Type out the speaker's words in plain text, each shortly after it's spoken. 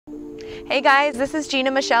Hey guys, this is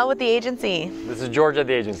Gina Michelle with the agency. This is George at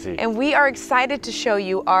the agency. And we are excited to show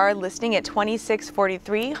you our listing at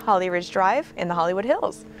 2643 Hollyridge Drive in the Hollywood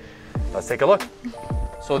Hills. Let's take a look.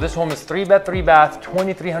 So this home is 3-bed, 3-bath,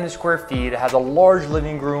 2,300 square feet. It has a large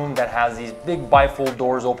living room that has these big bifold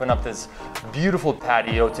doors open up this beautiful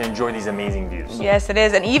patio to enjoy these amazing views. Yes, it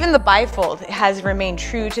is. And even the bifold has remained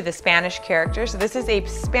true to the Spanish character. So this is a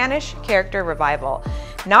Spanish character revival.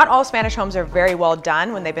 Not all Spanish homes are very well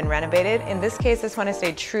done when they've been renovated. In this case, this one has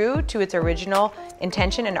stayed true to its original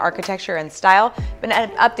intention and architecture and style, but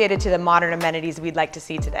updated to the modern amenities we'd like to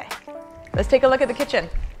see today. Let's take a look at the kitchen.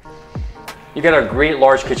 You got a great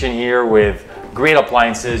large kitchen here with great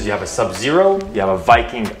appliances. You have a Sub-Zero, you have a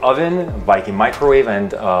Viking oven, a Viking microwave,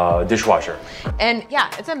 and a dishwasher. And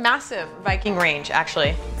yeah, it's a massive Viking range,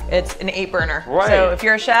 actually. It's an 8-burner. Right. So if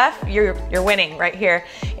you're a chef, you're winning right here.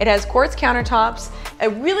 It has quartz countertops, a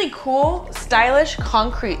really cool, stylish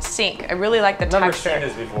concrete sink. I really like the texture. Never seen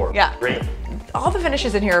this before. Yeah. Great. All the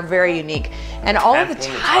finishes in here are very unique. And all of the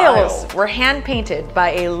tiles were hand painted by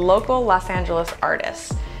a local Los Angeles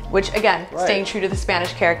artist, which again, staying true to the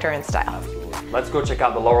Spanish character and style. Absolutely. Let's go check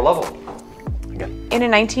out the lower level. In a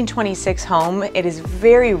 1926 home, it is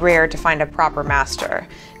very rare to find a proper master.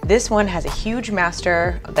 This one has a huge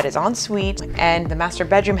master that is en suite, and the master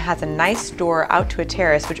bedroom has a nice door out to a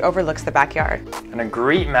terrace which overlooks the backyard. And a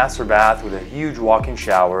great master bath with a huge walk-in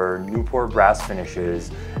shower, Newport Brass finishes,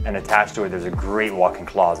 and attached to it there's a great walk-in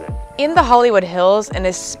closet. In the Hollywood Hills, and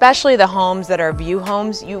especially the homes that are view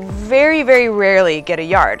homes, you very, very rarely get a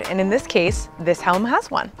yard. And in this case, this home has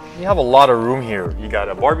one. You have a lot of room here. You got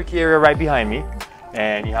a barbecue area right behind me,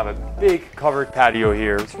 and you have a big covered patio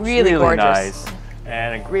here. It's really gorgeous. Nice.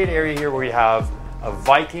 And a great area here where you have a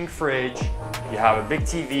Viking fridge, you have a big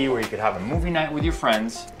TV where you could have a movie night with your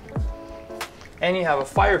friends, and you have a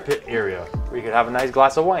fire pit area where you could have a nice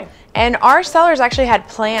glass of wine. And our sellers actually had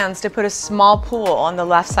plans to put a small pool on the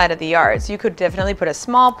left side of the yard. So you could definitely put a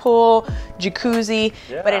small pool, jacuzzi,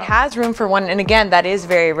 but it has room for one. And again, that is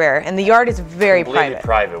very rare. And the yard is very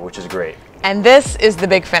private, which is great. And this is the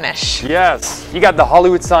big finish. Yes, you got the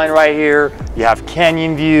Hollywood sign right here, you have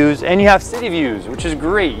canyon views, and you have city views, which is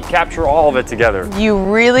great. You capture all of it together. You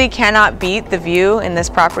really cannot beat the view in this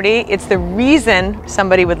property. It's the reason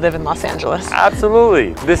somebody would live in Los Angeles.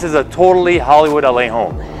 Absolutely. This is a totally Hollywood LA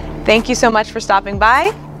home. Thank you so much for stopping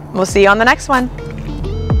by. We'll see you on the next one.